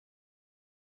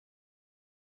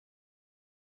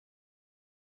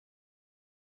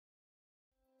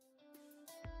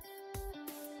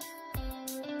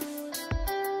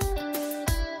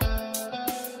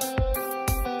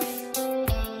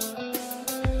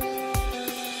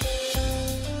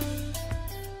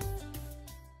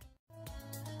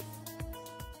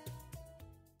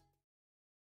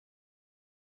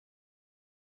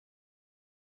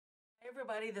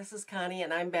everybody, this is Connie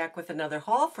and I'm back with another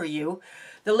haul for you.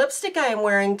 The lipstick I am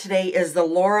wearing today is the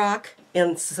Lorac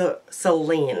in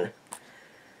Celine.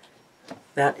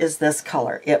 That is this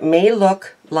color. It may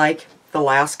look like the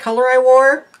last color I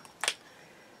wore.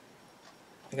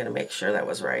 I'm going to make sure that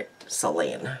was right.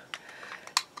 Celine.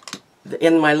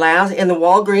 In the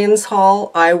Walgreens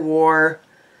haul, I wore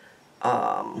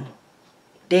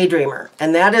Daydreamer,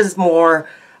 and that is more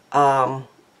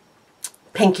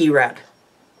pinky red.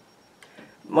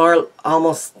 More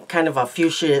almost kind of a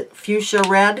fuchsia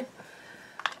red,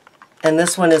 and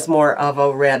this one is more of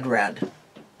a red.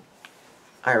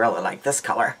 I really like this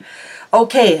color.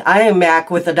 Okay, I am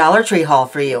back with a Dollar Tree haul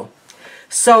for you.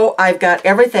 So I've got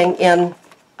everything in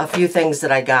a few things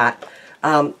that I got.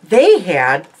 They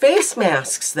had face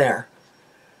masks there.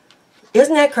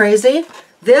 Isn't that crazy?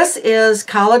 This is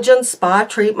Collagen Spa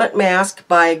Treatment Mask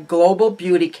by Global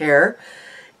Beauty Care.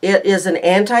 It is an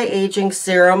anti-aging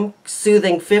serum,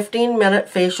 soothing 15-minute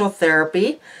facial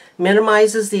therapy,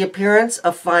 minimizes the appearance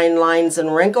of fine lines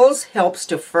and wrinkles, helps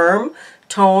to firm,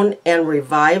 tone, and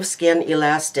revive skin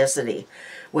elasticity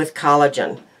with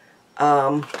collagen.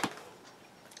 I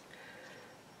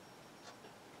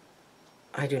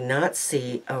do not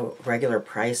see a regular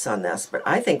price on this, but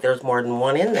I think there's more than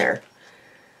one in there.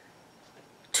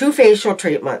 2 facial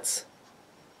treatments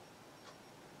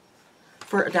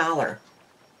for $1.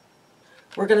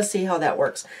 We're going to see how that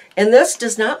works. And this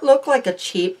does not look like a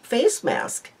cheap face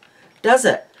mask, does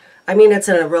it? I mean, it's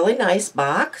in a really nice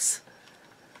box.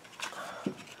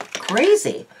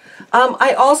 Crazy.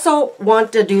 I also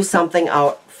want to do something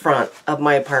out front of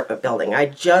my apartment building. I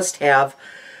just have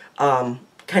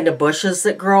kind of bushes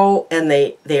that grow, and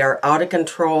they are out of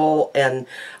control. And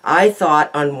I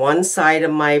thought on one side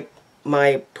of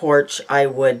my porch I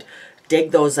would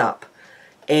dig those up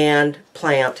and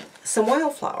plant some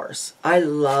wildflowers. I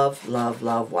love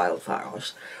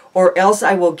wildflowers. Or else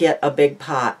I will get a big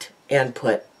pot and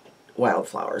put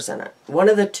wildflowers in it. One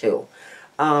of the two.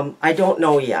 I don't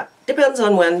know yet. Depends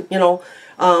on when, you know.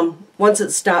 Once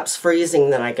it stops freezing,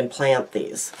 then I can plant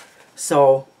these.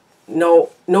 So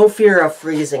no fear of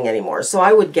freezing anymore. So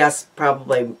I would guess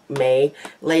probably May,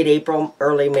 late April,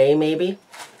 early May maybe.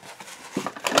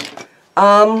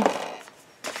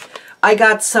 I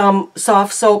got some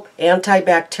soft soap,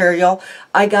 antibacterial.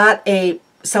 I got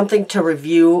something to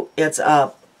review. It's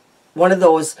one of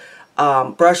those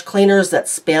brush cleaners that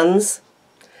spins,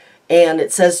 and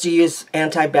it says to use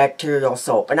antibacterial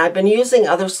soap. And I've been using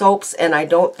other soaps, and I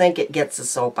don't think it gets the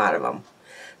soap out of them.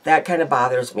 That kind of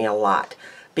bothers me a lot,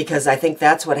 because I think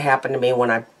that's what happened to me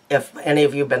when if any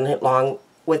of you have been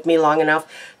with me long enough,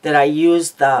 that I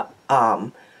used the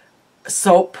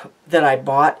soap that I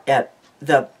bought at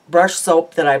the brush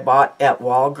soap that I bought at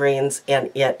Walgreens,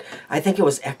 and I think it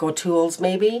was Eco Tools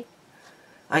maybe,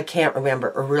 I can't remember,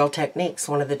 or Real Techniques,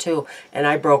 one of the two, and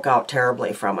I broke out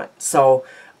terribly from it. So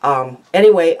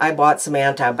anyway, I bought some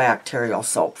antibacterial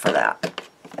soap for that.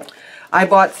 I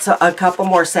bought a couple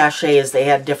more sachets. They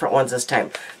had different ones this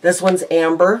time. This one's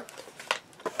amber,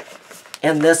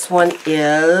 and this one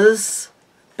is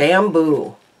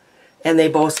bamboo. And they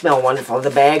both smell wonderful. The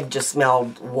bag just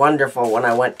smelled wonderful when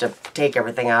I went to take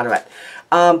everything out of it.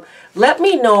 Let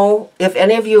me know if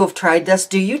any of you have tried this.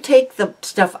 Do you take the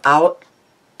stuff out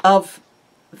of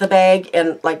the bag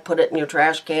and like put it in your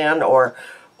trash can or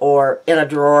in a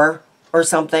drawer or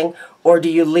something? Or do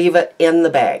you leave it in the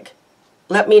bag?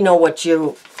 Let me know what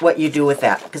you do with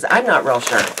that, because I'm not real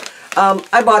sure.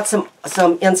 I bought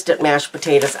some instant mashed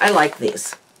potatoes. I like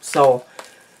these. So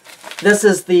this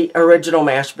is the original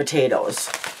mashed potatoes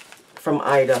from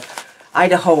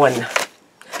Idahoan.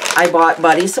 I bought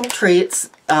Buddy some treats.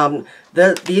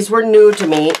 These were new to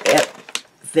me.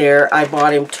 I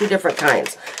bought him 2 different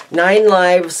kinds. 9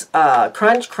 Lives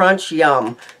Crunch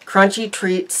Yum. Crunchy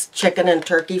treats, chicken and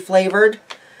turkey flavored.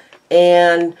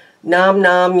 And Nom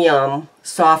Nom Yum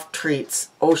soft treats,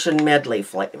 ocean medley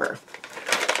flavor.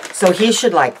 So he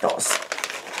should like those.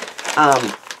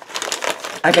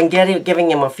 I've been giving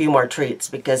him a few more treats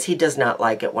because he does not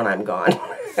like it when I'm gone.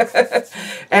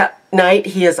 At night,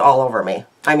 he is all over me.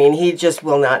 I mean, he just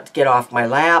will not get off my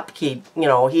lap. He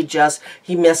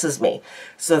misses me.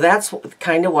 So that's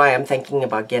kind of why I'm thinking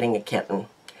about getting a kitten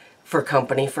for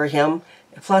company for him.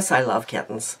 Plus, I love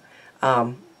kittens.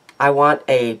 I want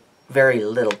a very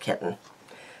little kitten.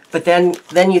 But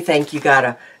then you think you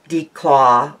gotta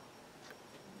declaw.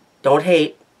 Don't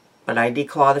hate, but I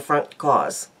declaw the front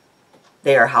claws.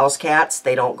 They are house cats.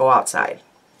 They don't go outside.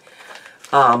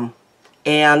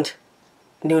 And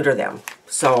neuter them.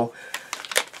 So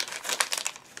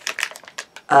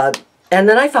And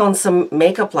then I found some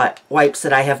makeup wipes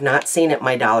that I have not seen at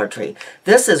my Dollar Tree.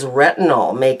 This is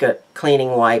retinol makeup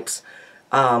cleaning wipes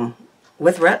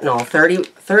with retinol,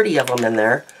 30 of them in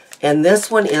there. And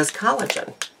this one is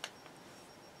collagen.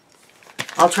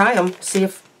 I'll try them, see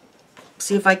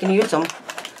if I can use them.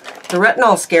 The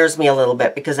retinol scares me a little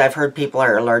bit because I've heard people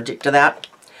are allergic to that.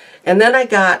 And then I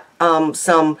got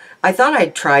some, I thought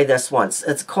I'd try this once.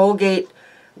 It's Colgate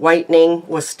Whitening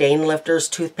with Stain Lifters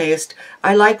toothpaste.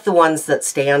 I like the ones that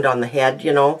stand on the head,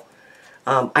 you know.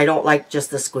 I don't like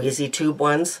just the squeezy tube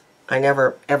ones. I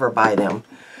never ever buy them.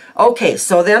 Okay,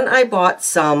 so then I bought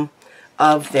some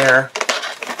of their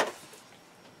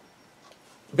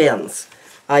bins.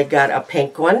 I got a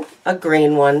pink one, a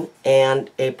green one, and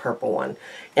a purple one.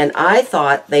 And I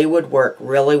thought they would work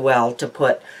really well to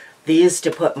put these,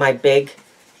 to put my big,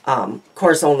 of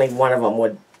course only one of them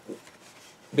would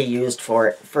be used for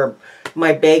it, for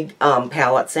my big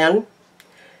palettes in,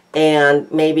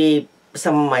 and maybe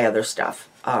some of my other stuff.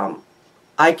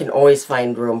 I can always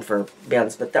find room for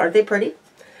bins, but aren't they pretty?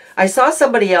 I saw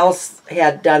somebody else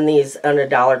had done these on a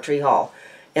Dollar Tree haul,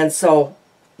 and so,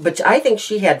 but I think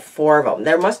she had 4 of them.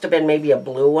 There must have been maybe a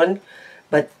blue one,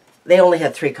 but they only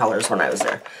had 3 colors when I was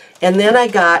there. And then I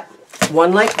got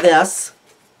one like this.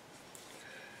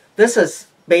 This is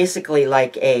basically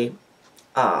like a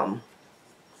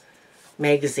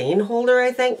magazine holder,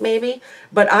 I think, maybe.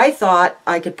 But I thought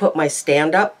I could put my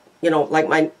stand-up, you know, like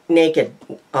my naked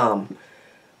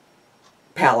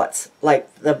palettes,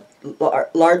 like the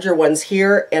larger ones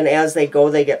here, and as they go,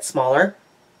 they get smaller.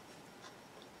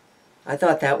 I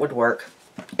thought that would work.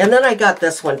 And then I got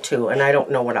this one too, and I don't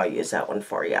know what I'll use that one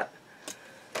for yet.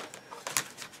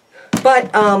 But,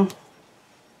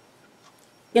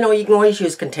 you know, you can always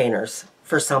use containers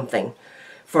for something.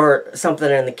 For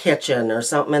something in the kitchen or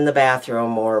something in the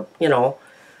bathroom, or, you know,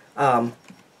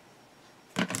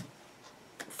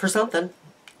 for something.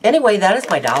 Anyway, that is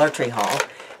my Dollar Tree haul.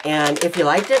 And if you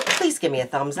liked it, please give me a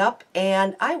thumbs up,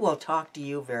 and I will talk to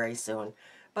you very soon.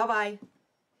 Bye-bye.